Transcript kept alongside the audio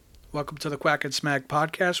Welcome to the Quack and Smack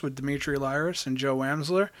podcast with Demetre, Lyras, and Joe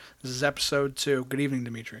Amsler. This is episode 2. Good evening,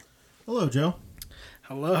 Demetre. Hello, Joe.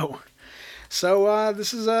 Hello. So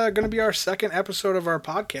this is going to be our second episode of our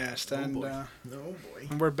podcast, and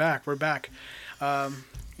and we're back. We're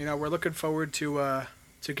looking forward to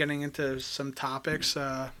getting into some topics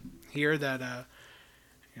here that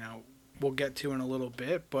we'll get to in a little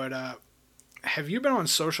bit. But have you been on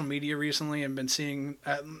social media recently and been seeing?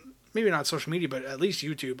 Maybe not social media, but at least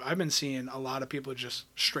YouTube. I've been seeing a lot of people just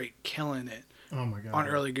straight killing it. Oh my god! On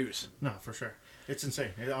Early Goose. No, for sure. It's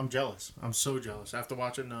insane. I'm jealous. I'm so jealous. After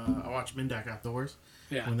watching, I watched Mindak Outdoors.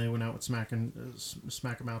 Yeah. When they went out with Smack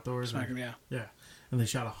 'em Outdoors. Smack 'em, yeah. Yeah, and they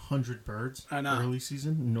shot 100 birds. I know. Early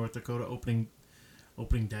season in North Dakota opening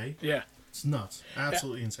day. Yeah. It's nuts.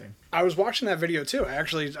 Absolutely insane. I was watching that video too. I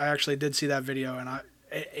actually did see that video, and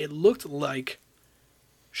it looked like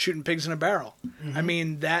shooting pigs in a barrel. Mm-hmm. I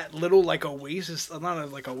mean, that little oasis,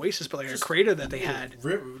 not like oasis, but just a crater that they had.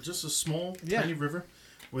 River, just a small, tiny river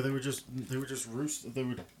where they would just roost. They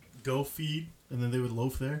would go feed, and then they would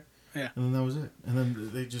loaf there. Yeah. And then that was it. And then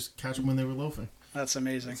they just catch them when they were loafing. That's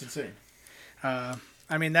amazing. It's insane. I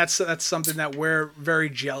mean, that's something that we're very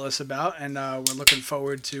jealous about, and we're looking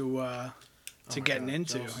forward to getting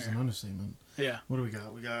into. Jealous is an understatement. Yeah. What do we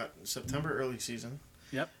got? We got September early season.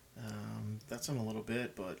 Yep. That's in a little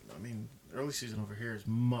bit, but I mean, early season over here is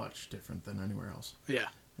much different than anywhere else. Yeah.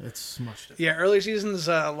 It's much different. Yeah, early seas's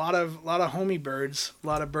a lot of homie birds, a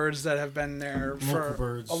lot of birds that have been there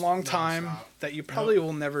for a long time that you probably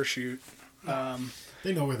will never shoot.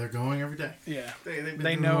 They know where they're going every day. Yeah,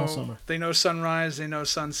 they know all summer. They know sunrise, they know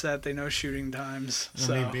sunset, they know shooting times.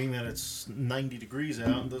 So. I mean, being that it's 90 degrees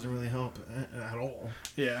out, it doesn't really help at all.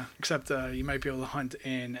 Yeah, except you might be able to hunt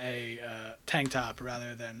in a tank top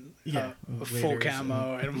rather than a full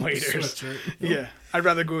camo and waders. Yeah, I'd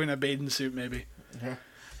rather go in a bathing suit maybe. Yeah.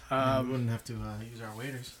 We wouldn't have to use our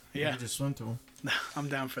waders. We could just swim to them. I'm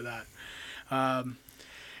down for that.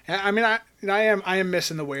 I mean, I am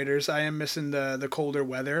missing the waders. I am missing the colder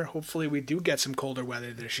weather. Hopefully, we do get some colder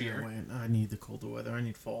weather this year. I need the colder weather. I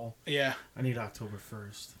need fall. Yeah. I need October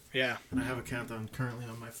 1st. Yeah. And I have a countdown currently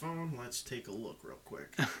on my phone. Let's take a look real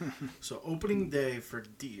quick. So, opening day for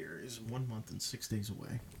deer is 1 month and 6 days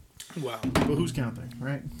away. Wow. But who's counting,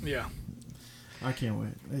 right? Yeah. I can't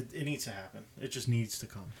wait. It needs to happen. It just needs to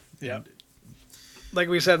come. Yeah. Like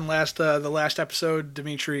we said in the last episode,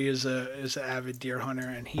 Demetre is an avid deer hunter,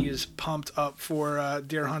 and he is pumped up for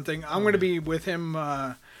deer hunting. I'm going to be with him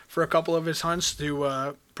for a couple of his hunts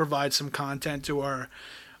to provide some content to our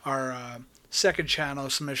second channel,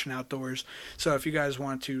 Submission Outdoors. So if you guys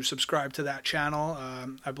want to subscribe to that channel,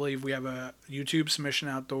 I believe we have a YouTube, Submission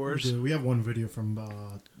Outdoors. We have one video from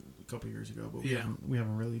a couple years ago, but we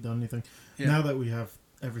haven't really done anything. Yeah. Now that we have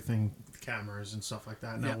everything, cameras and stuff like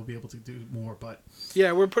that, now we'll be able to do more. But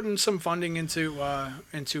yeah, we're putting some funding into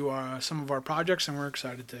some of our projects, and we're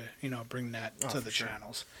excited to bring that to the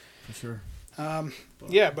channels. For sure.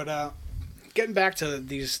 But getting back to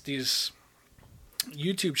these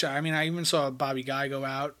YouTube shots. I mean, I even saw Bobby Guy go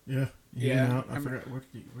out. Yeah. Yeah. I forgot where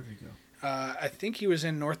did he go? I think he was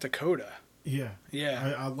in North Dakota. Yeah.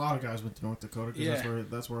 Yeah. A lot of guys went to North Dakota because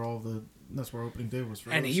that's where opening day was.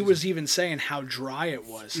 And he was even saying how dry it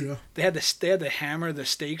was. Yeah. They had to hammer the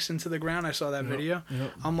stakes into the ground. I saw that video.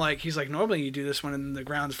 Yep. He's like, normally you do this when the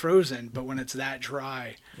ground's frozen, but when it's that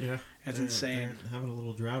dry, it's insane. They're having a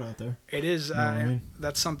little drought out there. It is.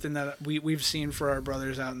 That's something that we've seen for our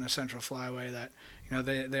brothers out in the Central Flyway that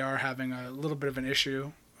they are having a little bit of an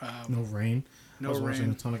issue. No rain. I was watching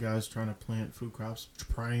a ton of guys trying to plant food crops,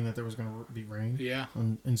 praying that there was going to be rain. Yeah.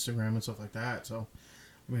 On Instagram and stuff like that. So,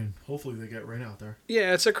 I mean, hopefully they get rain out there.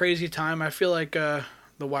 Yeah, it's a crazy time. I feel like the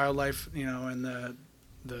wildlife, and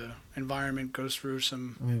the environment goes through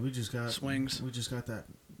some. I mean, we just got swings. We just got that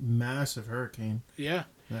massive hurricane. Yeah.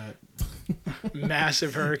 That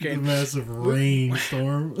massive hurricane. Massive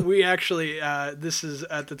rainstorm. We actually, this is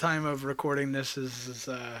at the time of recording. This is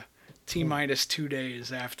T-minus 2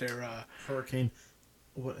 days after Hurricane.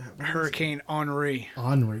 What Hurricane Henri.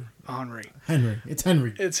 Henry. It's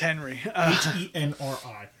Henry. Henri.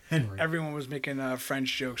 Henry. Everyone was making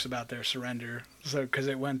French jokes about their surrender, so because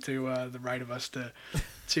it went to the right of us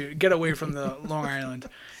to get away from the Long Island.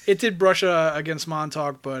 It did brush against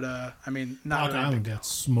Montauk, but I mean, not Block Island got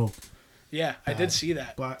smoked. Yeah, I did see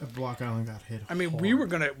that. Block Island got hit. I mean, hard. we were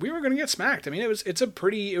gonna get smacked. I mean, it was a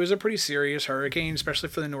pretty serious hurricane, especially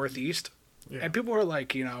for the Northeast. Yeah. And people were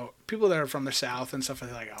like, people that are from the South and stuff,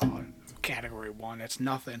 they're like, oh, Category 1, it's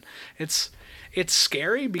nothing. It's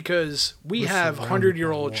scary because we have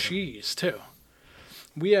 100-year-old trees too.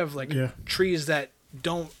 We have trees that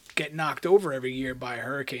don't get knocked over every year by a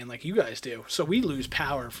hurricane like you guys do. So we lose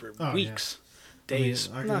power for weeks, days.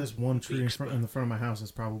 I mean, there's one tree in the front of my house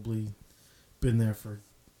that's probably been there for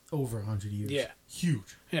over 100 years. Yeah.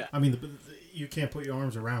 Huge. Yeah. I mean, you can't put your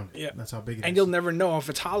arms around it. Yeah. That's how big it is. And you'll never know if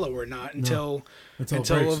it's hollow or not until a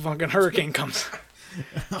fucking hurricane comes.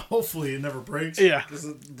 Hopefully it never breaks. Yeah. Because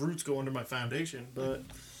the roots go under my foundation. But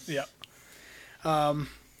yeah.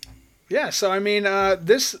 So I mean,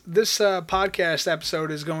 this podcast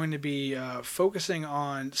episode is going to be focusing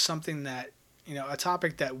on something that, a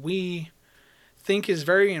topic that we think is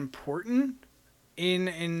very important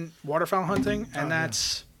in waterfowl hunting, and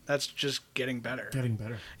that's just getting better. Getting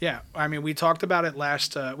better. Yeah, I mean, we talked about it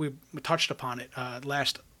last. We touched upon it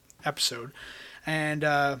last episode,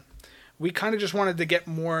 and we kind of just wanted to get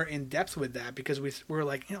more in depth with that because we were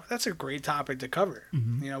like, that's a great topic to cover.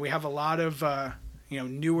 Mm-hmm. We have a lot of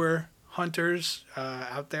newer hunters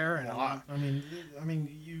out there, and a lot. I mean,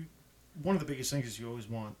 one of the biggest things is you always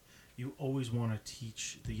want to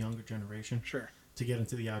teach the younger generation. Sure. To get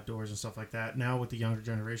into the outdoors and stuff like that. Now with the younger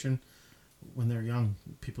generation, when they're young,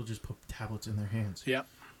 people just put tablets in their hands. Yep.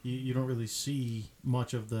 You don't really see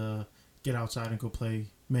much of the get outside and go play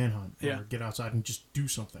manhunt or get outside and just do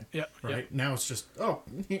something. Yeah. Right? Yep. Now it's just,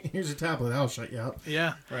 here's a tablet, that'll shut you up.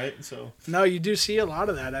 Yeah. Right? So no, you do see a lot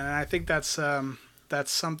of that, and I think that's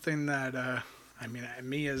something that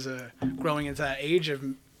me as growing into that age of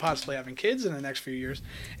possibly having kids in the next few years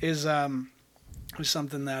is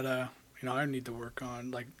something that I need to work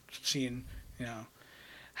on, like seeing,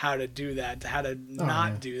 how to do that, how to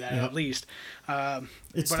not do that at least.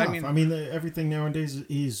 It's tough. I mean, everything nowadays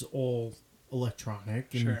is all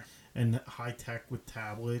electronic and high tech with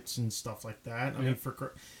tablets and stuff like that. I mean,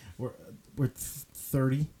 we're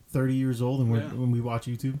 30 years old, and when we watch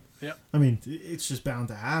YouTube, I mean, it's just bound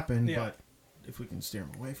to happen. Yeah. But if we can steer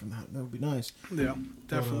them away from that, that would be nice. Yeah,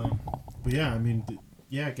 definitely. But yeah, I mean,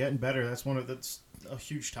 getting better. That's a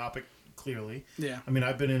huge topic. Clearly, yeah. I mean,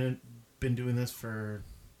 I've been doing this for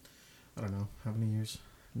I don't know how many years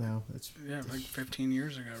now. It's like 15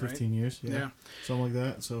 years ago, 15 years, yeah, something like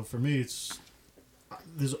that. So for me,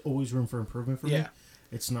 there's always room for improvement for me.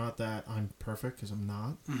 It's not that I'm perfect because I'm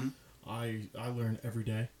not. Mm-hmm. I learn every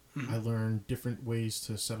day. Mm-hmm. I learn different ways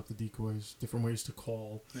to set up the decoys, different ways to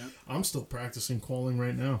call. Yeah. I'm still practicing calling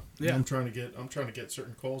right now. Yeah, I'm trying to get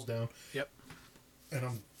certain calls down. Yep.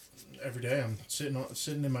 And every day I'm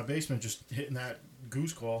sitting in my basement just hitting that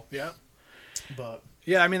goose call. Yeah. But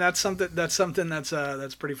yeah, I mean that's something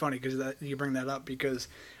that's pretty funny because you bring that up because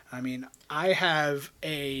I mean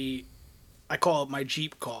I call it my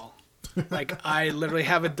Jeep call. Like I literally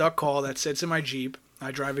have a duck call that sits in my Jeep.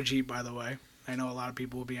 I drive a Jeep, by the way. I know a lot of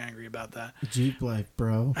people will be angry about that. Jeep life,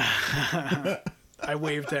 bro. I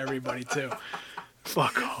wave to everybody too.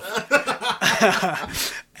 Fuck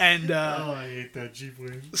off. And I hate that Jeep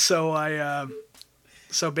wave.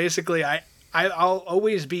 So basically I'll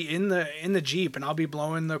always be in the Jeep and I'll be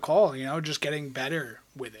blowing the call, just getting better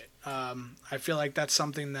with it. I feel like that's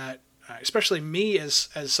something that especially me as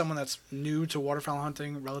someone that's new to waterfowl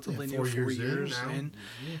hunting, relatively new, 4 years in.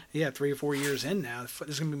 Yeah, 3 or 4 years in now. This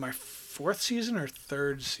is going to be my 4th season or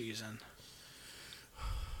 3rd season.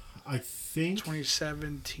 I think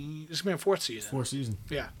 2017. This is gonna be my 4th season. 4th season.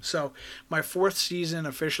 Yeah. So my 4th season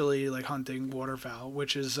officially like hunting waterfowl,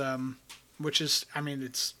 which is I mean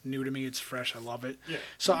it's new to me. It's fresh. I love it. Yeah.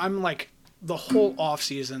 So I'm like the whole off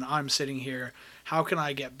season. I'm sitting here. How can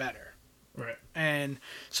I get better? Right. And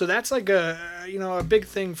so that's like a big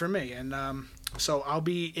thing for me. And so I'll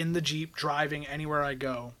be in the Jeep driving anywhere I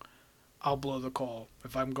go. I'll blow the call.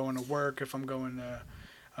 If I'm going to work, if I'm going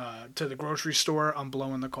to the grocery store, I'm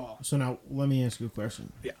blowing the call. So now let me ask you a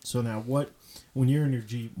question. Yeah. So now when you're in your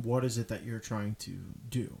Jeep, what is it that you're trying to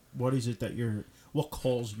do? What is it that what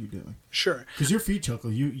calls you doing? Sure. Because your feed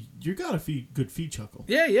chuckle, you got a good feed chuckle.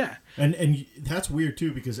 Yeah, yeah. And that's weird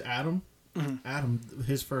too because Adam,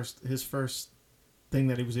 his first thing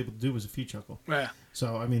that he was able to do was a feed chuckle. Yeah.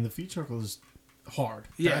 So I mean the feed chuckle is hard.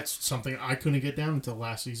 Yeah. That's something I couldn't get down until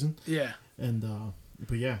last season. Yeah. And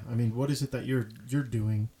but yeah, I mean, what is it that you're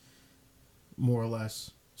doing, more or less,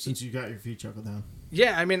 since you got your feed chuckle down?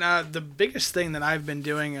 Yeah, I mean, the biggest thing that I've been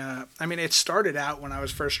doing, I mean, it started out when I was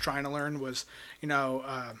first trying to learn was, you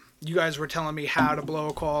guys were telling me how to blow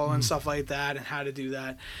a call and stuff like that and how to do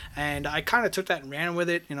that. And I kind of took that and ran with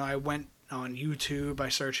it. I went on YouTube, I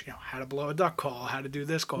searched, how to blow a duck call, how to do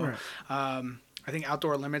this call. Right. I think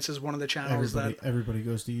Outdoor Limits is one of the channels everybody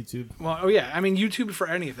goes to YouTube. Well, oh yeah, I mean, YouTube for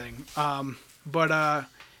anything. But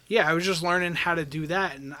yeah, I was just learning how to do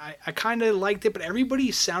that, and I kind of liked it, but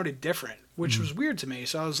everybody sounded different, which was weird to me.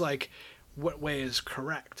 So I was like, what way is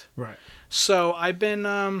correct. Right. So I've been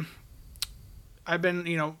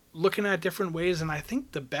looking at different ways, and I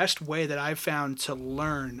think the best way that I've found to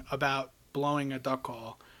learn about blowing a duck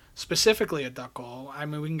call, specifically a duck call, I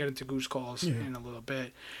mean, we can get into goose calls in a little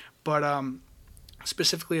bit, but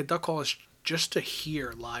specifically a duck call is just to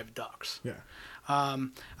hear live ducks. Yeah.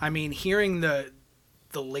 I mean, hearing the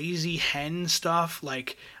lazy hen stuff,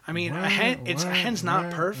 like, I mean, a hen's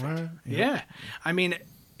not perfect. Yeah. I mean,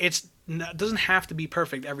 it doesn't have to be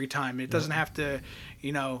perfect every time. It doesn't have to,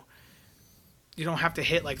 you don't have to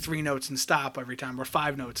hit like 3 notes and stop every time, or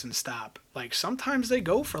 5 notes and stop. Like, sometimes they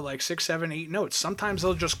go for like 6, 7, 8 notes. Sometimes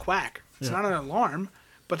they'll just quack. It's not an alarm,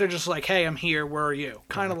 but they're just like, hey, I'm here. Where are you?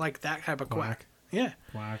 Kind of like that type of quack. Yeah.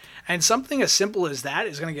 Quack. And something as simple as that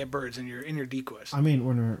is going to get birds in your decoys. I mean,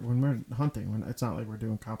 when we're hunting, it's not like we're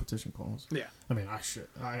doing competition calls. Yeah. I mean, I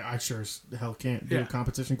sure as hell can't do a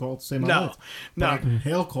competition call to save my life. No. But I can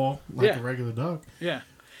hail call like a regular duck. Yeah.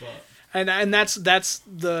 But. And that's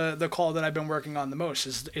the call that I've been working on the most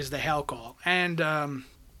is the hail call. And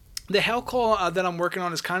the hail call that I'm working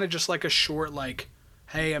on is kind of just like a short, like,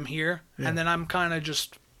 hey, I'm here. Yeah. And then I'm kind of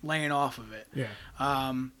just laying off of it. Yeah.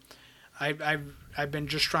 I've been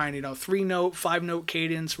just trying, 3-note, 5-note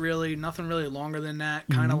cadence, really. Nothing really longer than that.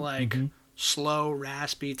 Kind of like slow,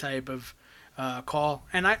 raspy type of call.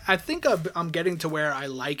 And I think I'm getting to where I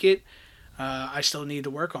like it. I still need to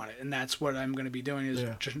work on it. And that's what I'm going to be doing is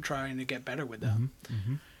just trying to get better with them.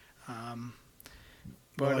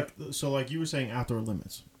 But so like you were saying outdoor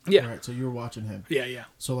limits. Yeah. Right. So you were watching him. Yeah.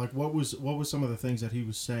 So like what was some of the things that he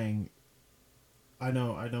was saying? I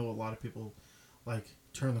know a lot of people like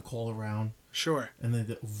turn the call around. Sure. And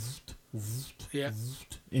then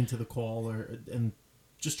into the call and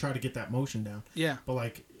just try to get that motion down. Yeah. But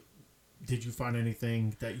like, did you find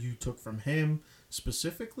anything that you took from him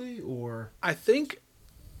specifically, or? I think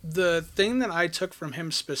the thing that I took from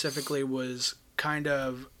him specifically was kind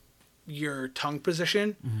of your tongue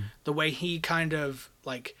position, the way he kind of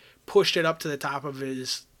like pushed it up to the top of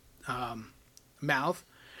his mouth.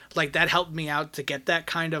 Like that helped me out to get that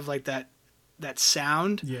kind of like that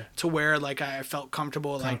sound to where like I felt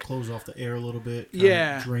comfortable, kind like of close off the air a little bit,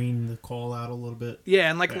 drain the call out a little bit.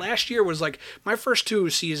 And like last year was like my first 2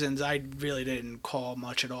 seasons I really didn't call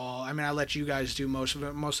much at all. I mean, I let you guys do most of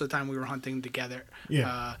it. Most of the time we were hunting together.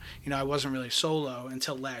 I wasn't really solo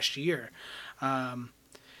until last year.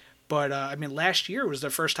 But I mean, last year was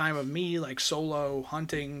the first time of me like solo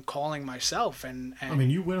hunting, calling myself, and I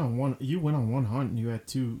mean, you went on one hunt and you had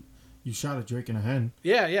 2. You shot a drake and a hen.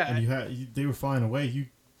 Yeah. And they were flying away. You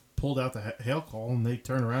pulled out the hail call and they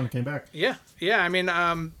turned around and came back. Yeah. I mean,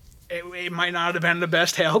 it might not have been the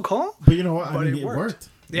best hail call, but you know what? I mean, it worked.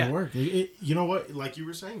 Yeah. It worked. You know what? Like you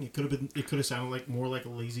were saying, it could have sounded like more like a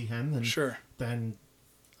lazy hen than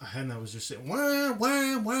a hen that was just saying wah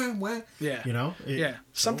wah wah wah. Yeah.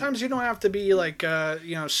 Sometimes you don't have to be like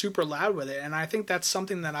super loud with it, and I think that's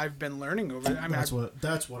something that I've been learning over. I mean,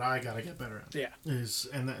 that's what I gotta get better at.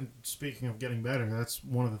 And speaking of getting better, that's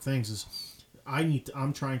one of the things is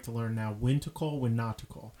I'm trying to learn now when to call, when not to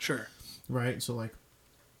call. Sure. Right. So like,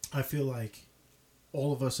 I feel like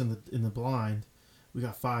all of us in the blind, we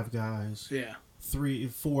got 5 guys. Yeah.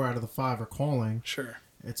 4 out of the 5 are calling. Sure.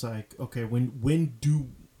 It's like, okay,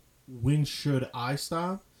 when should I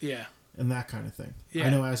stop? Yeah. And that kind of thing. Yeah. I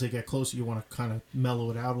know as they get closer, you want to kind of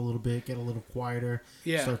mellow it out a little bit, get a little quieter,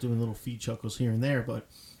 start doing little feed chuckles here and there, but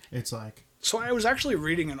it's like... So I was actually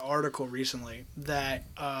reading an article recently that,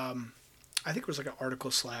 I think it was like an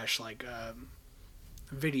article /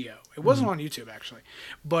 video. It wasn't on YouTube, actually.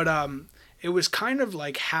 But it was kind of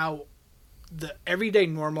like how the everyday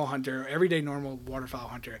normal waterfowl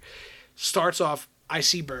hunter starts off, I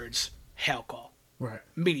see birds, hail call. Right.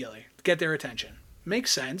 Immediately. Get their attention.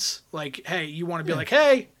 Makes sense. Like, hey, you want to be like,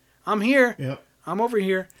 hey, I'm here. Yep. I'm over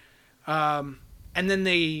here. And then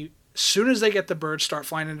as soon as they get the birds start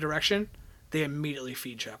flying in a direction, they immediately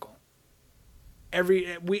feed chuckle.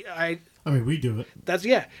 We do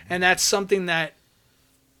it. And that's something that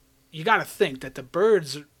you got to think that the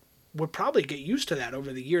birds would probably get used to that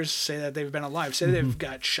over the years, say that they've been alive, say they've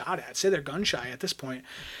got shot at, say they're gun shy at this point.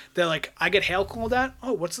 They're like, I get hail called at,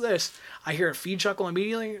 oh, what's this? I hear a feed chuckle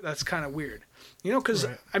immediately. That's kind of weird. Because,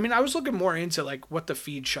 I mean, I was looking more into like what the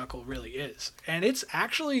feed chuckle really is. And it's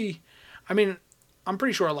actually, I mean, I'm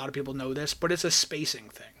pretty sure a lot of people know this, but it's a spacing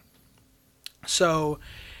thing. So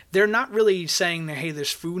they're not really saying that, hey,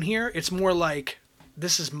 there's food here. It's more like,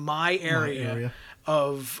 this is my area.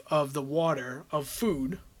 Of the water, of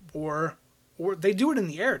food, or they do it in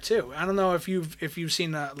the air too. I don't know if you've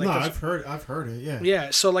seen like. No, I've heard it. Yeah.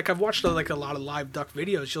 Yeah. So like I've watched like a lot of live duck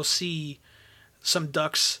videos. You'll see some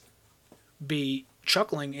ducks be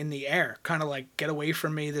chuckling in the air, kind of like, get away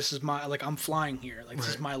from me. This is my, like, I'm flying here. Like, this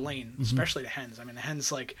is my lane, especially the hens. I mean, the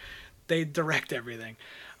hens, like, they direct everything.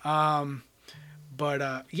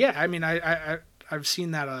 But yeah, I mean, I've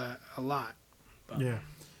seen that a lot. But. Yeah.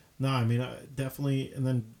 No, I mean, definitely. And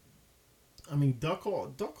then, I mean, duck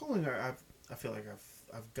calling, I feel like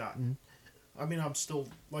I've gotten. I mean, I'm still,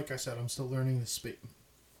 like I said, I'm still learning the speed.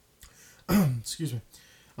 Excuse me.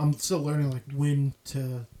 I'm still learning, like, when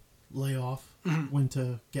to lay off, when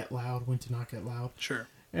to get loud, when to not get loud. Sure.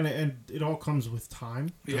 And it all comes with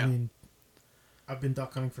time. Yeah. I mean, I've been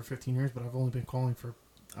duck hunting for 15 years, but I've only been calling for,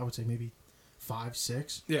 I would say, maybe 5,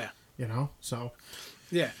 6. Yeah. You know, so.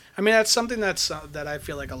 Yeah. I mean, that's something that I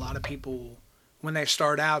feel like a lot of people, when they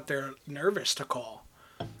start out, they're nervous to call.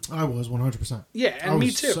 I was 100%. Yeah, and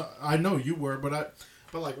me too. So, I know you were, but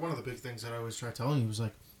like one of the big things that I always try telling you was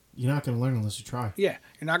like, you're not going to learn unless you try. Yeah,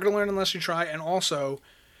 you're not going to learn unless you try, and also,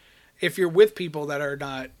 if you're with people that are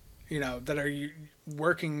not, that are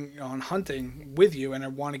working on hunting with you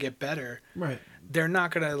and want to get better, right? They're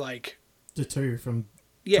not going to like deter you from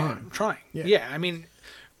trying. Yeah, I mean,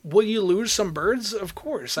 will you lose some birds? Of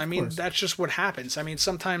course. I mean, that's just what happens. I mean,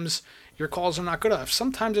 sometimes your calls are not good enough.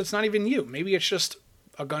 Sometimes it's not even you. Maybe it's just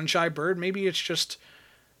a gun-shy bird. Maybe it's just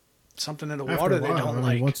something in the water they don't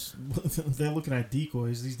like. Once they're looking at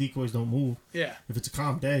decoys, these decoys don't move. Yeah. If it's a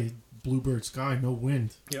calm day, bluebird sky, no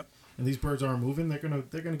wind. Yep. And these birds aren't moving, they're gonna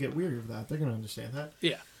get weary of that. They're gonna understand that.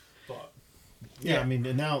 Yeah. But yeah, I mean,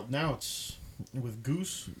 and now it's with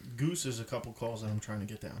goose. Goose is a couple calls that I'm trying to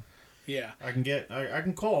get down. Yeah. I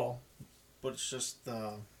can call, but it's just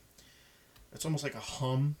it's almost like a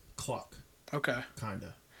hum cluck. Okay.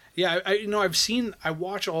 Kinda. Yeah, I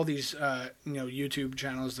watch all these YouTube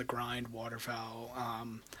channels, The Grind, Waterfowl,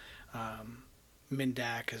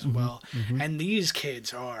 Mindak as well, and these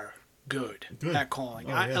kids are good at calling. Oh,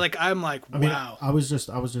 yeah. I'm like, wow. Mean, I was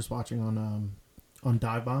just watching on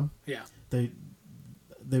Dive Bomb. Yeah. They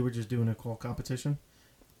were just doing a call competition.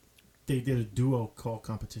 They did a duo call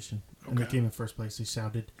competition, and they came in first place. They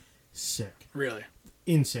sounded sick. Really?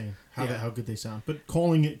 Insane how good they sound. But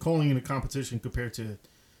calling in a competition compared to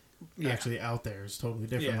actually out there is totally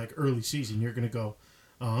different. Like early season, you're gonna go,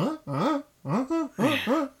 You're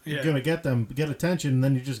gonna get attention, and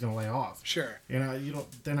then you're just gonna lay off. Sure.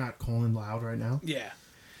 They're not calling loud right now. Yeah.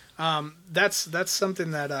 That's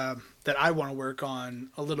something that I want to work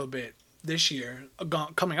on a little bit this year,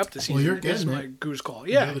 coming up this season. Well, you're getting my goose call.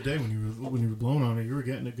 Yeah. The other day when you were blowing on it, you were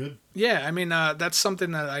getting it good. Yeah, I mean that's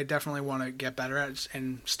something that I definitely want to get better at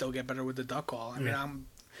and still get better with the duck call. I mean,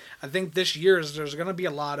 I think this year there's going to be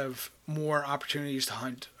a lot of more opportunities to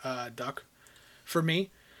hunt duck for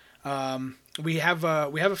me. We have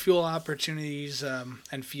a few opportunities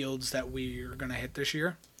and fields that we are going to hit this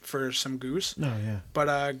year for some goose. No, yeah.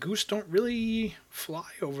 But goose don't really fly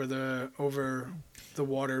over the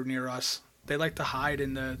water near us. They like to hide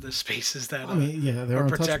in the spaces that they're are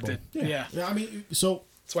protected. Yeah. I mean, so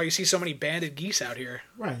that's why you see so many banded geese out here.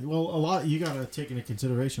 Right. Well, a lot you got to take into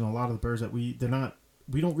consideration a lot of the birds that we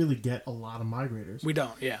don't really get a lot of migrators. We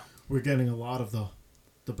don't. Yeah. We're getting a lot of the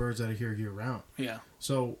birds that are here year round. Yeah.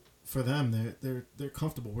 So for them, they're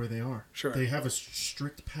comfortable where they are. Sure. They have a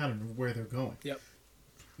strict pattern of where they're going. Yep.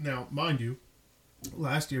 Now, mind you,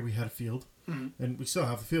 last year we had a field, and we still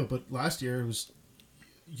have a field, but last year it was,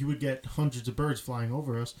 you would get hundreds of birds flying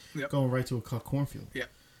over us, going right to a cut cornfield. Yeah.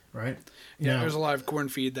 Right? Yeah, there's a lot of corn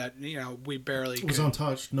feed that, we barely It was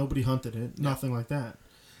untouched. Nobody hunted it. Nothing like that.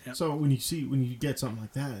 Yep. So when you get something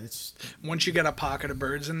like that, it's... Once you get a pocket of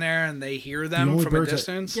birds in there and they hear them from a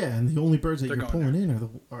distance... and the only birds that you're pulling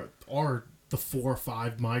in are the 4 or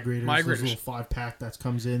 5 migrators. Those little 5-pack that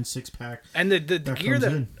comes in, 6-pack. And the gear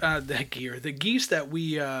the geese that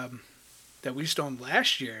we stoned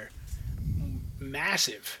last year,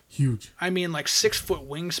 massive, huge. I mean, like 6-foot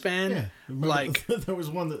wingspan. Yeah, like there was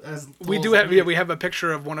one that as we have a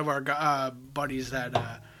picture of one of our buddies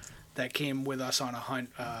that came with us on a hunt.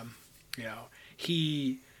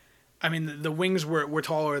 The wings were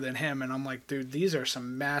taller than him, and I'm like, dude, these are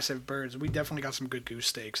some massive birds. We definitely got some good goose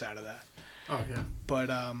steaks out of that. Oh yeah. But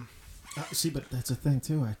but that's the thing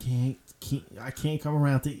too. I can't come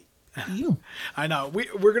around to eat them. I know.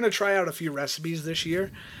 We're gonna try out a few recipes this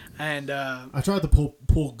year, and I tried the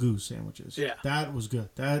pulled goose sandwiches. Yeah, that was good.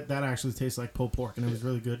 That actually tastes like pulled pork, and it was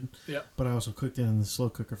really good. Yeah. But I also cooked it in the slow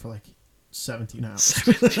cooker for like 17 hours.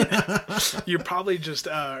 You probably just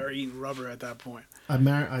are eating rubber at that point.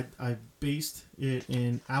 I based it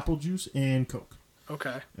in apple juice and Coke.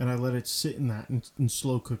 Okay. And I let it sit in that and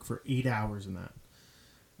slow cook for 8 hours in that.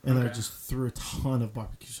 And then I just threw a ton of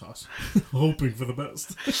barbecue sauce, hoping for the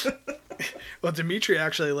best. Well, Demetre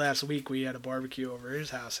actually last week we had a barbecue over his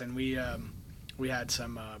house, and we had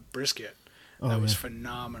some brisket that was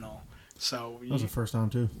phenomenal. So that was the first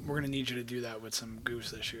time too. We're gonna need you to do that with some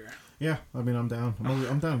goose this year. Yeah, I mean I'm down.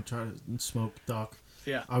 I'm down to try to smoke duck.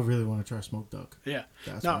 Yeah, I really want to try smoked duck. Yeah,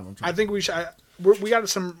 that's no, I think we should. We got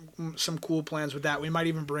some cool plans with that. We might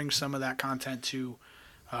even bring some of that content to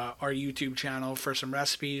our YouTube channel for some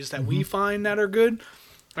recipes that we find that are good.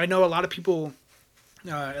 I know a lot of people,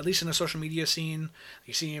 at least in the social media scene,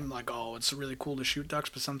 you see them like, oh, it's really cool to shoot ducks,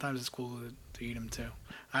 but sometimes it's cool to eat them too.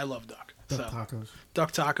 I love duck. Tacos.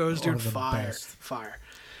 Duck tacos, dude, fire, best. Fire.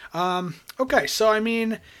 Okay, so I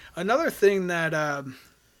mean, another thing that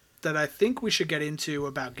I think we should get into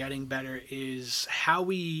about getting better is how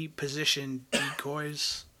we position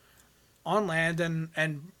decoys on land and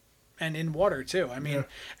in water too. I mean,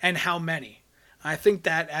 and how many. I think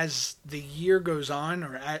that as the year goes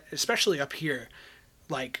on, especially up here,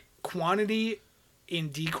 like quantity in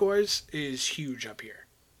decoys is huge up here.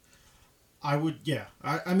 I would, yeah.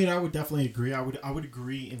 I mean, I would definitely agree. I would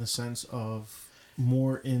agree in the sense of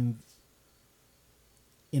more in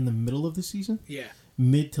the middle of the season. Yeah.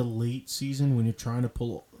 Mid to late season when you're trying to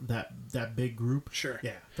pull that big group. Sure.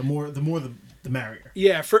 Yeah. The more the merrier.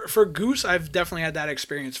 Yeah. For goose, I've definitely had that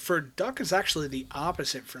experience. For duck, it's actually the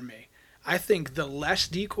opposite for me. I think the less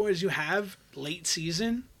decoys you have late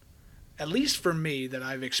season, at least for me that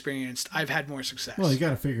I've experienced, I've had more success. Well, you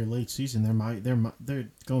got to figure late season they're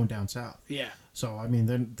going down south. Yeah. So I mean,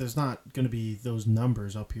 there's not going to be those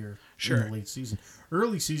numbers up here in the late season.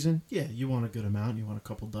 Early season, yeah, you want a good amount. You want a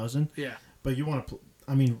couple dozen. Yeah. But you want to.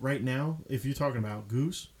 I mean, right now, if you're talking about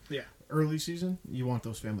goose, yeah, early season, you want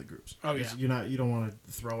those family groups. Oh yeah. You don't want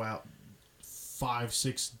to throw out 5,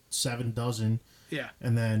 6, 7 dozen. Yeah.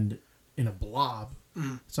 And then in a blob.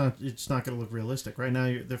 Mm-hmm. It's not going to look realistic. Right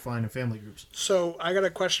now, they're flying in family groups. So I got a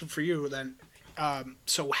question for you then.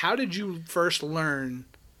 So how did you first learn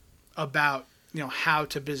about how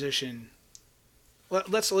to position?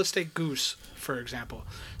 Let's take goose for example.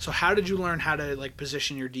 So how did you learn how to like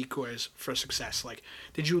position your decoys for success? Like,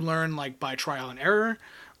 did you learn like by trial and error?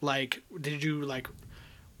 Like, did you like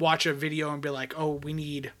watch a video and be like, oh, we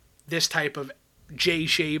need this type of J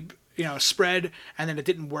shape? Spread, and then it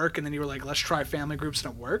didn't work, and then you were like, let's try family groups,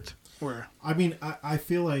 and it worked? Or I mean, I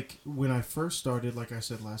feel like when I first started, like I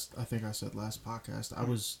said last podcast,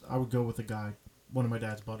 I would go with a guide, one of my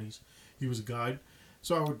dad's buddies. He was a guide,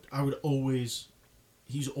 so I would always.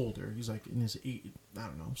 He's older. He's like in his mid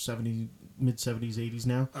 70s, 80s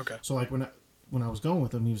now. Okay. So like when I was going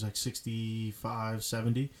with him, he was like 65,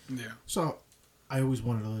 70. Yeah. So I always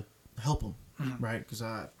wanted to help him, right? Because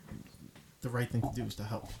the right thing to do is to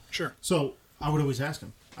help. Sure. So I would always ask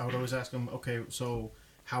him. Okay, so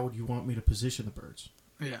how would you want me to position the birds?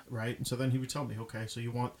 Yeah. Right? And so then he would tell me, okay, so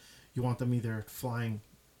you want them either flying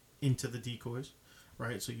into the decoys,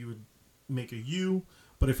 right? So you would make a U,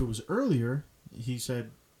 but if it was earlier, he said,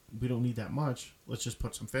 we don't need that much. Let's just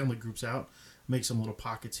put some family groups out, make some little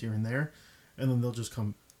pockets here and there, and then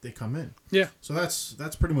they come in. Yeah. So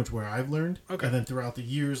that's pretty much where I've learned. Okay. And then throughout the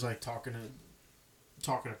years, like talking to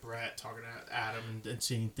Brett, talking to Adam, and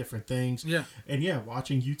seeing different things. Yeah. And yeah,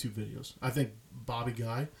 watching YouTube videos. I think Bobby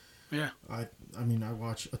Guy. Yeah. I mean, I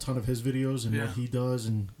watch a ton of his videos and what he does,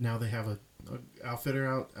 and now they have a outfitter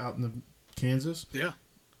out in the Kansas. Yeah.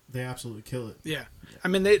 They absolutely kill it. Yeah. I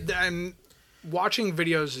mean, and watching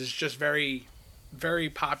videos is just very, very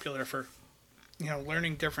popular for,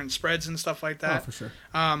 learning different spreads and stuff like that. Oh, for sure.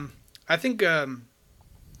 I think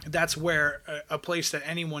that's where a place that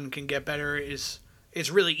anyone can get better is. It's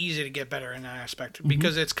really easy to get better in that aspect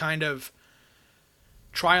because it's kind of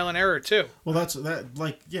trial and error too. Well,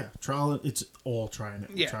 trial. It's all trial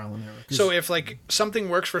and error. So if like something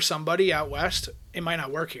works for somebody out west, it might not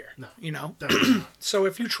work here. No, So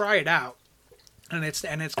if you try it out and it's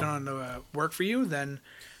going to work for you, then.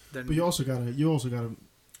 But you also gotta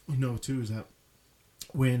know too is that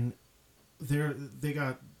when they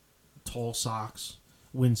got tall socks,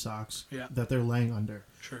 wind socks that they're laying under.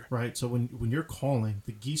 Sure. Right? So when you're calling,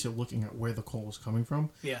 the geese are looking at where the call is coming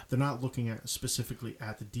from. Yeah. They're not looking at specifically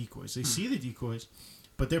at the decoys. They see the decoys,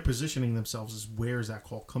 but they're positioning themselves as where is that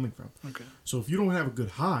call coming from. Okay. So if you don't have a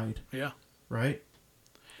good hide, right?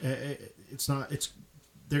 They're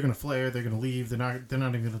going to flare, they're going to leave, they're not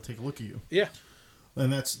even going to take a look at you. Yeah.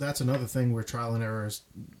 And that's another thing where trial and error has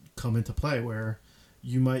come into play where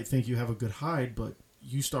you might think you have a good hide, but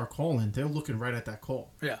you start calling, they're looking right at that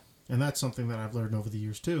call. Yeah. And that's something that I've learned over the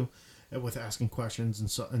years too, with asking questions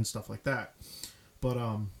and stuff like that. But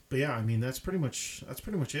yeah, I mean that's pretty much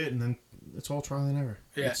it. And then it's all trial and error.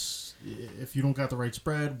 Yeah. If you don't got the right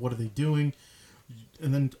spread, what are they doing?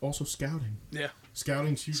 And then also scouting. Yeah.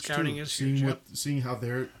 Scouting's huge. Scouting too. is huge. Seeing how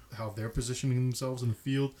they're positioning themselves in the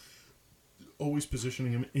field, always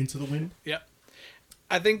positioning them into the wind. Yeah.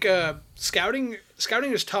 I think scouting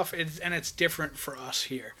is tough, and it's different for us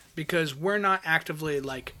here because we're not actively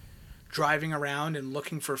like driving around and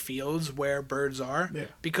looking for fields where birds are,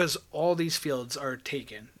 because all these fields are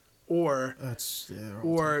taken, or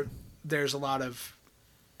there's a lot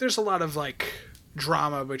of like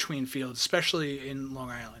drama between fields, especially in Long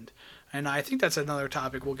Island, and I think that's another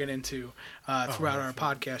topic we'll get into throughout our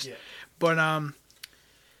podcast. Yeah.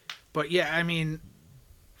 But yeah, I mean,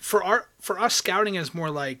 for us, scouting is more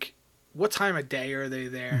like what time of day are they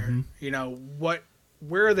there? Mm-hmm. You know,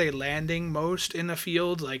 where are they landing most in the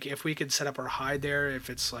field? Like if we could set up our hide there, if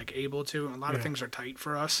it's like able to. A lot of things are tight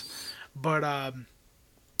for us, but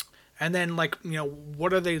and then like, you know,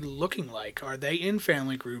 what are they looking like? Are they in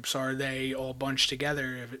family groups? Are they all bunched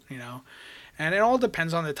together? You know, and it all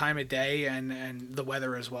depends on the time of day and the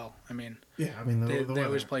weather as well. I mean, they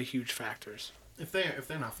always play huge factors. If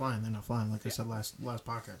they're not flying, they're not flying. Like I said last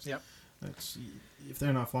podcast. Yep. If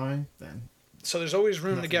they're not flying, then so there's always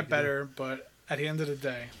room to get better, but at the end of the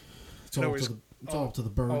day, it's all up to the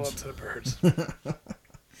birds. All up to the birds.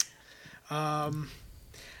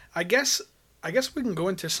 I guess we can go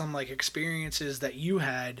into some like experiences that you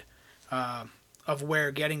had of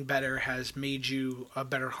where getting better has made you a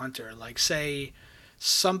better hunter. Like say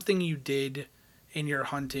something you did in your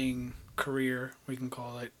hunting career, we can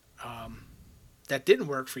call it, that didn't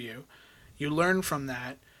work for you. You learned from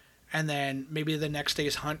that, and then maybe the next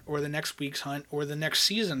day's hunt or the next week's hunt or the next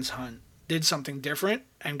season's hunt did something different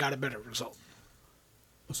and got a better result.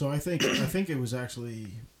 So I think it was actually,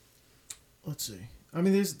 let's see. I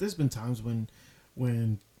mean, there's been times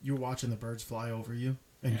when you're watching the birds fly over you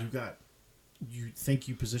and you think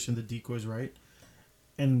you positioned the decoys right,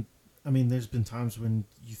 and I mean, there's been times when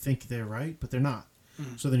you think they're right but they're not.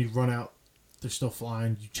 Mm-hmm. So then you run out, they're still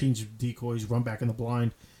flying. You change your decoys, run back in the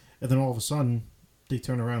blind, and then all of a sudden they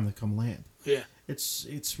turn around and they come land. Yeah,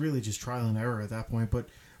 it's really just trial and error at that point. But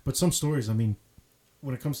some stories, I mean,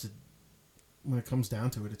 when it comes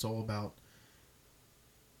down to it, it's all about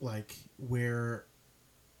like where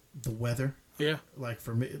the weather. Yeah. Like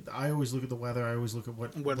for me, I always look at the weather. I always look at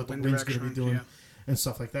what the wind's going to be doing and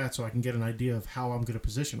stuff like that, so I can get an idea of how I'm going to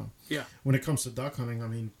position them. Yeah. When it comes to duck hunting, I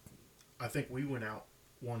mean, I think we went out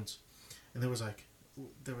once, and there was like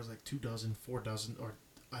 2 dozen, 4 dozen, or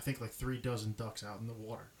I think like 3 dozen ducks out in the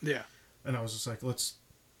water. Yeah. And I was just like, let's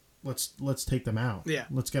take them out. Yeah.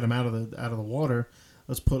 Let's get them out of the water.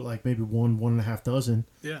 Let's put like maybe 1.5 dozen.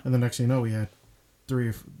 Yeah. And the next thing you know, we had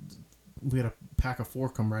a pack of 4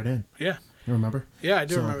 come right in. Yeah. You remember? Yeah, I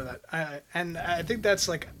do remember that. I think that's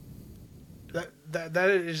like that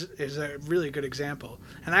is a really good example.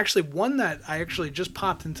 And actually one that I actually just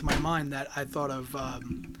popped into my mind that I thought of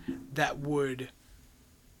that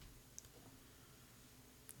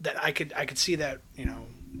I could see that, you know,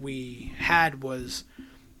 we had was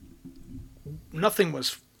nothing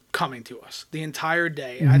was coming to us the entire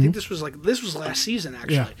day. Mm-hmm. I think this was last season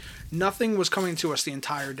actually. Yeah. Nothing was coming to us the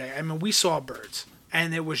entire day. I mean, we saw birds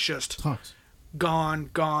and it was just tons. Gone,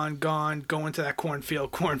 going to that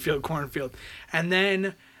cornfield. And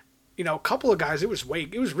then, you know, a couple of guys, it was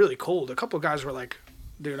really cold. A couple of guys were like,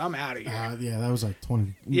 dude, I'm out of here. Yeah, that was like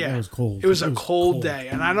 20. Yeah. That was cold. It was a cold day,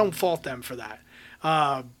 and I don't fault them for that.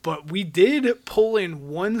 But we did pull in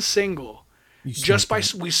one single we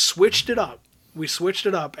switched it up.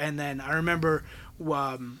 And then I remember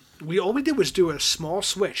all we did was do a small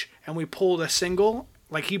switch, and we pulled a single.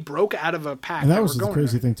 Like he broke out of a pack. And that was the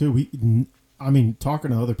crazy thing too. I mean,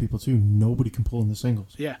 talking to other people too, nobody can pull in the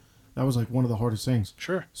singles. Yeah. That was like one of the hardest things.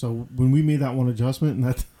 Sure. So when we made that one adjustment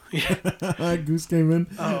and that goose came in.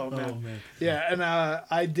 Oh man. Yeah, and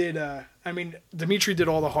I did. I mean, Demetre did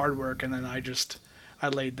all the hard work, and then I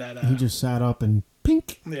laid that. He just sat up and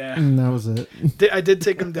pink. Yeah. And that was it. I did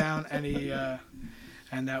take him down, and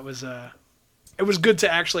and that was it was good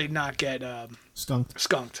to actually not get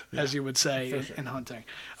skunked, as you would say in hunting.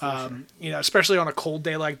 Sure. You know, especially on a cold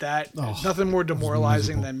day like that. Nothing more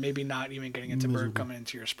demoralizing than maybe not even getting into bird coming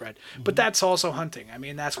into your spread. Mm-hmm. But that's also hunting. I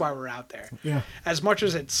mean, that's why we're out there. Yeah. As much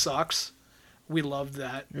as it sucks, we loved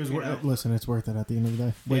that. Listen, it's worth it at the end of the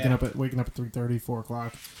day. Waking up at 3:30, 4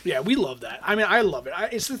 o'clock. Yeah, we love that. I mean, I love it.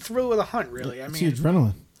 It's the thrill of the hunt, really. It's the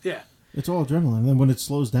adrenaline. Yeah. It's all adrenaline. And then when it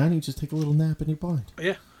slows down, you just take a little nap in your blind.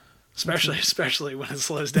 Yeah. Especially when it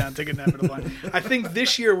slows down, take a nap in the blind. I think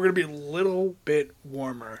this year we're going to be a little bit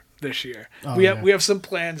warmer this year. We have some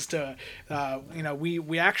plans to, you know,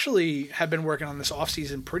 we actually have been working on this off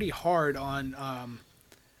season pretty hard on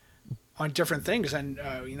different things, and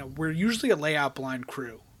we're usually a layout blind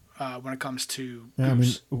crew when it comes to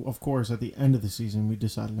goose. I mean, of course, at the end of the season, we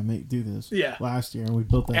decided to do this. Yeah. Last year, and we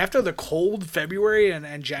built that after the cold February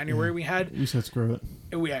and January we had. We said screw it.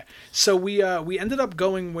 Yeah. So we ended up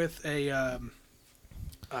going with a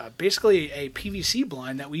basically a PVC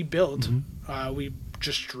blind that we built. Mm-hmm. We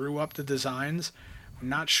just drew up the designs. I'm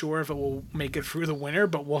not sure if it will make it through the winter,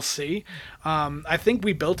 but we'll see. I think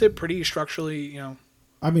we built it pretty structurally,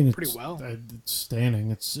 pretty well. It's standing.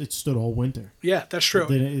 It stood all winter. Yeah, that's true.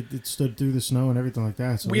 It stood through the snow and everything like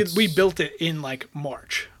that. So we built it in like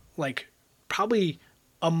March, like probably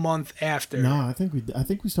a month after. No, I think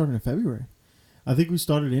we started in February. I think we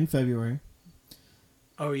started in February.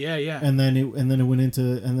 Oh yeah. And then it went into,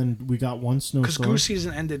 and then we got one snowstorm. Because goose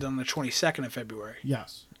season ended on the 22nd of February.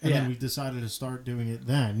 Yes, and then we decided to start doing it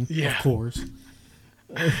then. Yeah, of course.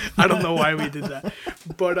 I don't know why we did that,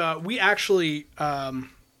 but we actually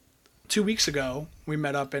 2 weeks ago we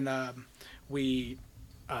met up and we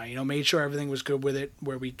made sure everything was good with it,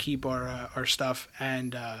 where we keep our stuff,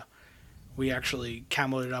 and we actually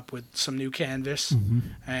camoed it up with some new canvas,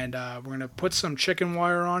 and we're gonna put some chicken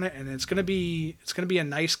wire on it, and it's gonna be a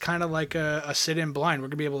nice kind of like a sit-in blind. We're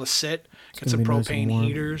gonna be able to sit, get some propane nice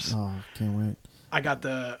heaters. Oh, can't wait. I got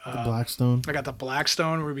the Blackstone. I got the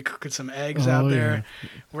Blackstone. We'll be cooking some eggs out there. Yeah.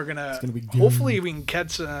 We're gonna be hopefully we can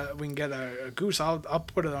get a goose. I'll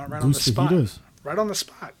put it on right on the spot. Fajitas. Right on the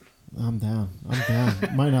spot. I'm down.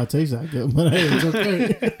 Might not taste that good, but hey, it's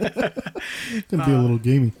okay. It's gonna be a little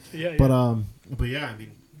gamey. Yeah. But yeah, I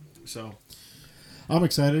mean, so I'm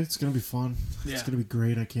excited. It's gonna be fun. Yeah. It's gonna be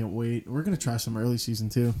great. I can't wait. We're gonna try some early season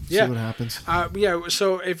too. Yeah. See what happens.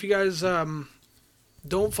 So if you guys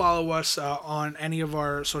don't follow us on any of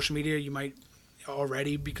our social media, you might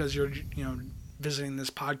already because you're visiting this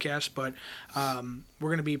podcast. But we're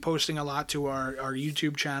gonna be posting a lot to our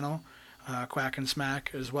YouTube channel. Quack and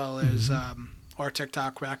Smack, as well as our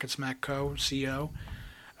TikTok, Quack and Smack Co.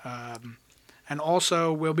 And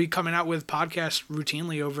also we'll be coming out with podcasts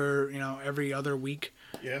routinely over every other week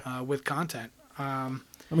with content. I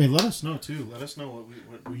mean, let us know too. Let us know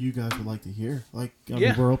what you guys would like to hear. Like, I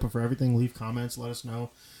mean, we're open for everything. Leave comments. Let us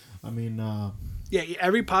know. I mean,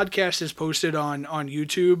 every podcast is posted on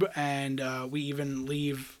YouTube, and we even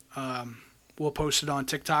leave. We'll post it on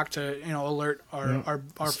TikTok to alert our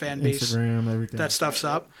fan base. Instagram, everything. That stuff's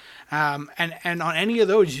up. And on any of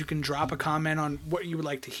those, you can drop a comment on what you would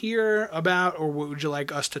like to hear about, or what would you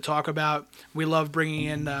like us to talk about. We love bringing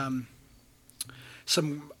in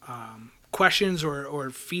some questions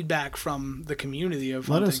or feedback from the community of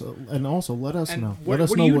hunting. Let us know. What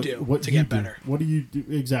do you do to get better? What do you do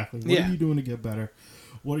exactly? What are you doing to get better?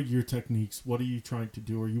 What are your techniques? What are you trying to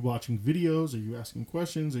do? Are you watching videos? Are you asking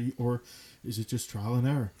questions? Or is it just trial and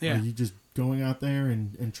error? Yeah. Are you just going out there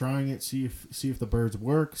and trying it? See if the birds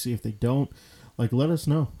work. See if they don't. Like, let us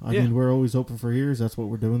know. I mean, we're always open for ears. That's what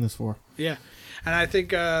we're doing this for. Yeah, and I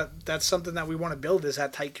think that's something that we want to build, is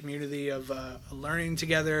that tight community of learning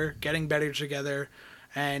together, getting better together,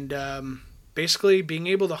 and basically being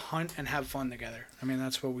able to hunt and have fun together. I mean,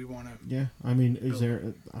 that's what we want to. Yeah, I mean,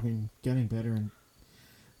 getting better, and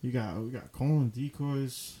we got calling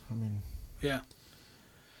decoys. I mean, yeah,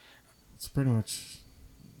 it's pretty much,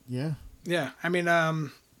 yeah. Yeah, I mean,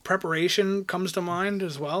 preparation comes to mind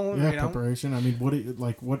as well. Yeah, preparation. I mean,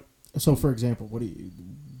 so for example, what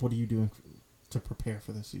are you doing to prepare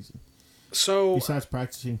for this season? So besides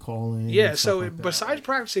practicing calling. Yeah, so besides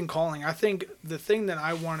practicing calling, I think the thing that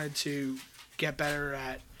I wanted to get better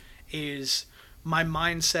at is my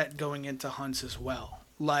mindset going into hunts as well.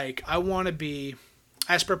 Like, I want to be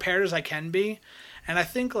as prepared as I can be, and I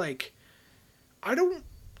think I'd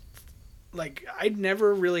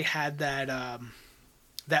never really had that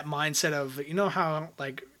that mindset of, how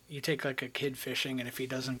you take a kid fishing, and if he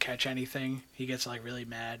doesn't catch anything, he gets really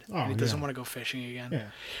mad and he doesn't want to go fishing again. Yeah.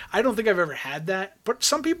 I don't think I've ever had that, but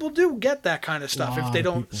some people do get that kind of stuff if they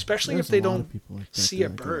don't, especially if they don't see a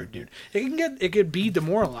bird, dude. It could be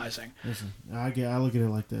demoralizing. Listen, I look at it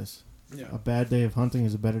like this. Yeah. A bad day of hunting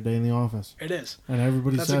is a better day in the office. It is. And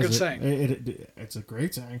everybody says That's a good saying. It's a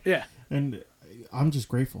great saying. Yeah. And I'm just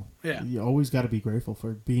grateful. Yeah. You always got to be grateful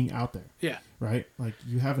for being out there. Yeah. Right? Like,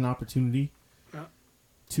 you have an opportunity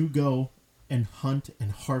to go and hunt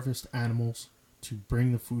and harvest animals to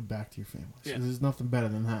bring the food back to your families. Yeah. There's nothing better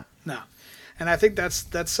than that. No. And I think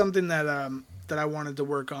that's something that I wanted to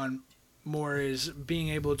work on more, is being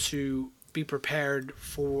able to be prepared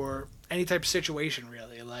for any type of situation,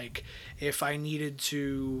 really. Like, if I needed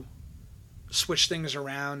to switch things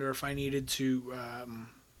around, or if I needed to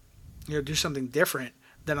do something different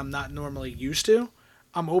that I'm not normally used to,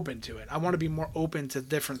 I'm open to it. I want to be more open to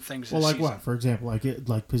different things. Well, like season. what? For example,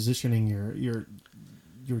 like positioning your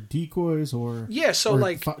decoys, or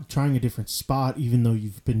trying a different spot, even though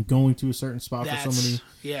you've been going to a certain spot for so many.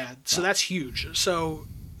 Yeah, so that's huge. So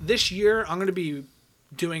this year I'm going to be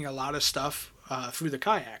doing a lot of stuff through the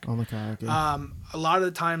kayak. On the kayak. Yeah. A lot of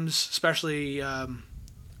the times, especially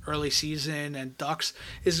early season and ducks,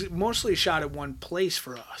 is mostly shot at one place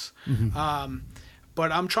for us. Mm-hmm.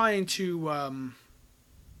 But I'm trying to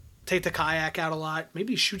take the kayak out a lot,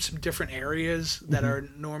 maybe shoot some different areas that are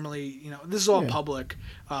normally, this is all public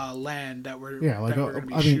land that we're going to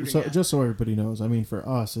be shooting at. Just so everybody knows, I mean, for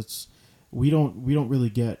us, we don't really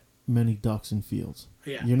get many ducks in fields.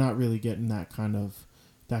 Yeah. You're not really getting that kind of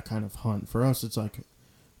hunt. For us, it's like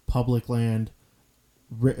public land,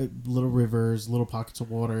 little rivers, little pockets of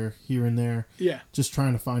water here and there. Yeah. Just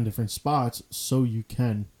trying to find different spots so you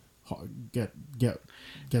can get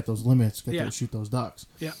those limits, shoot those ducks.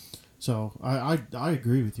 Yeah. So I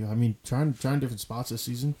agree with you. I mean, trying different spots this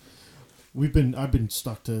season. I've been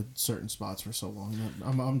stuck to certain spots for so long that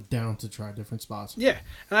I'm down to try different spots. Yeah,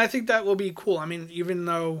 and I think that will be cool. I mean, even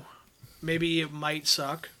though maybe it might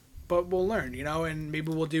suck, but we'll learn, and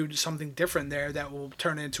maybe we'll do something different there that will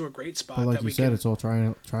turn into a great spot. But like you said, it's all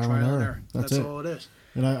trial and error. That's all it is.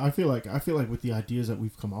 And I feel like with the ideas that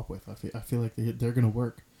we've come up with, I feel like they're going to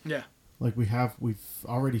work. Yeah. Like we've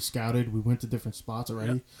already scouted. We went to different spots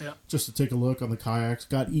already, just to take a look on the kayaks.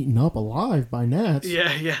 Got eaten up alive by gnats.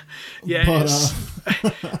 Yeah. But,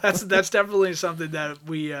 that's definitely something that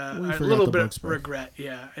we a little bit regret.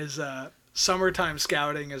 Yeah, is summertime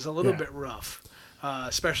scouting is a little bit rough,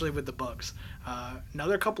 especially with the bugs.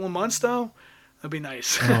 Another couple of months though, that'd be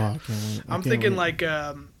nice. Oh, I can't wait.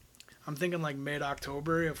 I'm thinking like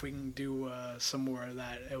mid-October, if we can do some more of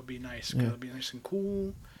that, it would be nice. It'll be nice and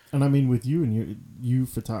cool. And I mean, with you and you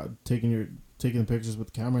taking the pictures with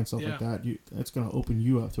the camera and stuff like that, it's going to open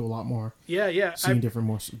you up to a lot more. Yeah. Seeing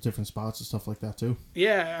different spots and stuff like that too.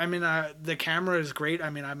 Yeah, I mean, the camera is great. I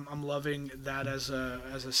mean, I'm loving that as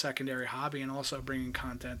a secondary hobby, and also bringing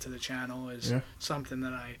content to the channel is something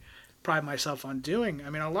that I pride myself on doing. I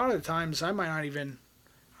mean, a lot of the times I might not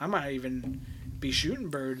even be shooting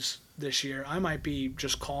birds this year. I might be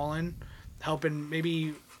just calling, helping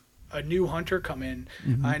maybe a new hunter come in.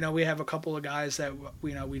 Mm-hmm. I know we have a couple of guys that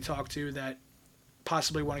we talk to that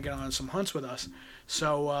possibly want to get on some hunts with us.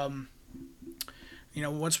 So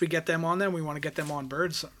once we get them on them, we want to get them on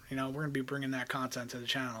birds. We're going to be bringing that content to the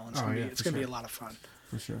channel. It's going to be a lot of fun.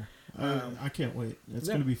 For sure. I can't wait. It's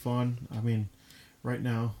going to be fun. I mean, right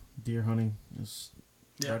now deer hunting is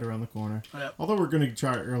right around the corner. Yep. Although we're going to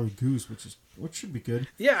try early goose, which should be good.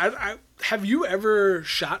 Yeah, I have you ever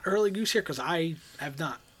shot early goose here? Because I have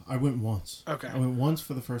not. I went once. Okay. I went once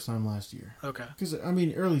for the first time last year. Okay. Because I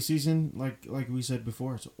mean, early season, like we said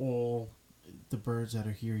before, it's all the birds that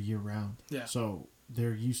are here year round. Yeah. So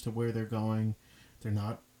they're used to where they're going. They're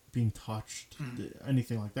not being touched,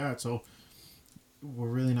 anything like that. So we're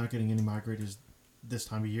really not getting any migrators this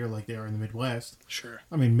time of year like they are in the Midwest. Sure.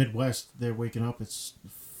 I mean, Midwest, they're waking up, it's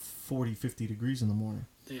 40, 50 degrees in the morning.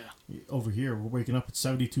 Yeah. Over here, we're waking up at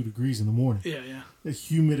 72 degrees in the morning. Yeah. It's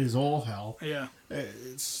humid as all hell. Yeah.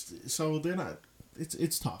 So they're not.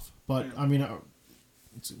 It's tough, but I mean,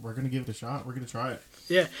 we're gonna give it a shot. We're gonna try it.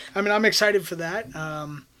 Yeah, I mean, I'm excited for that.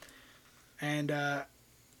 And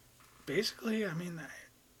basically, I mean,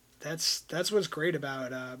 that's what's great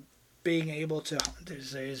about being able to hunt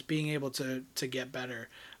is being able to get better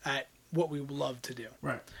at what we love to do.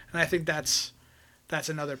 Right. And I think that's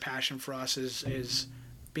another passion for us is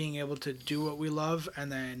being able to do what we love, and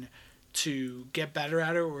then to get better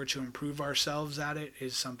at it or to improve ourselves at it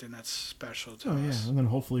is something that's special to us. Yeah, and then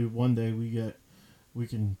hopefully one day we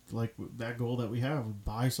can, like that goal that we have,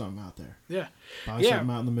 buy something out there. Yeah. Buy something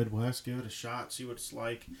out in the Midwest, give it a shot, see what it's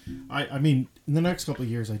like. I mean, in the next couple of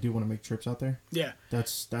years, I do want to make trips out there. Yeah.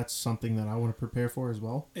 That's something that I want to prepare for as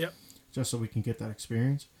well. Yep. Just so we can get that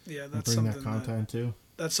experience. Yeah, that's and bring something that content too.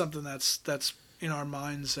 That's something that's in our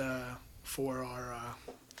minds for our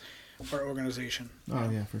organization. Oh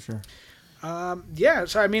yeah, for sure.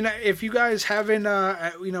 So I mean, if you guys haven't,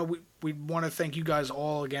 we want to thank you guys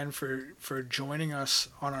all again for joining us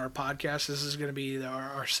on our podcast. This is going to be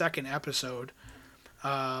our second episode.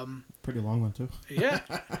 Pretty long one too. Yeah.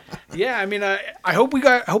 I mean, I hope we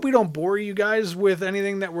don't bore you guys with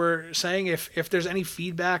anything that we're saying. If there's any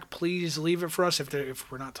feedback, please leave it for us.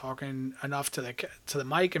 If we're not talking enough to the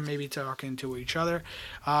mic and maybe talking to each other,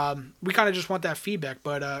 we kind of just want that feedback.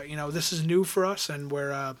 But this is new for us, and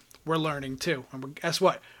we're learning too. And guess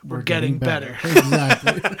what? We're getting better.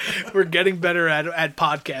 Exactly. We're getting better at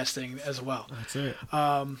podcasting as well. That's it.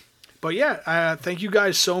 But yeah, thank you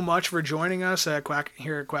guys so much for joining us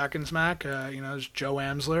here at Quack and Smack. It's Joe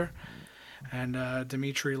Amsler and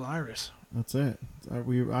Demetre Lyras. That's it.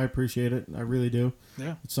 I appreciate it. I really do.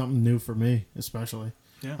 Yeah. It's something new for me, especially.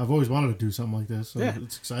 Yeah. I've always wanted to do something like this, so yeah.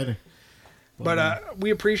 It's exciting. But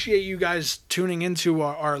we appreciate you guys tuning into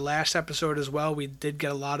our last episode as well. We did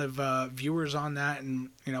get a lot of viewers on that, and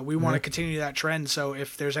we want to continue that trend. So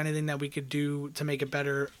if there's anything that we could do to make it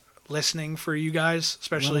better listening for you guys,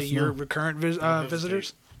 especially your recurrent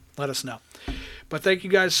visitors, let us know. But thank you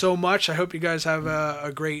guys so much. I hope you guys have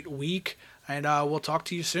a great week, and we'll talk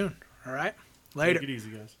to you soon. All right? Later. Take it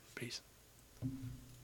easy, guys. Peace.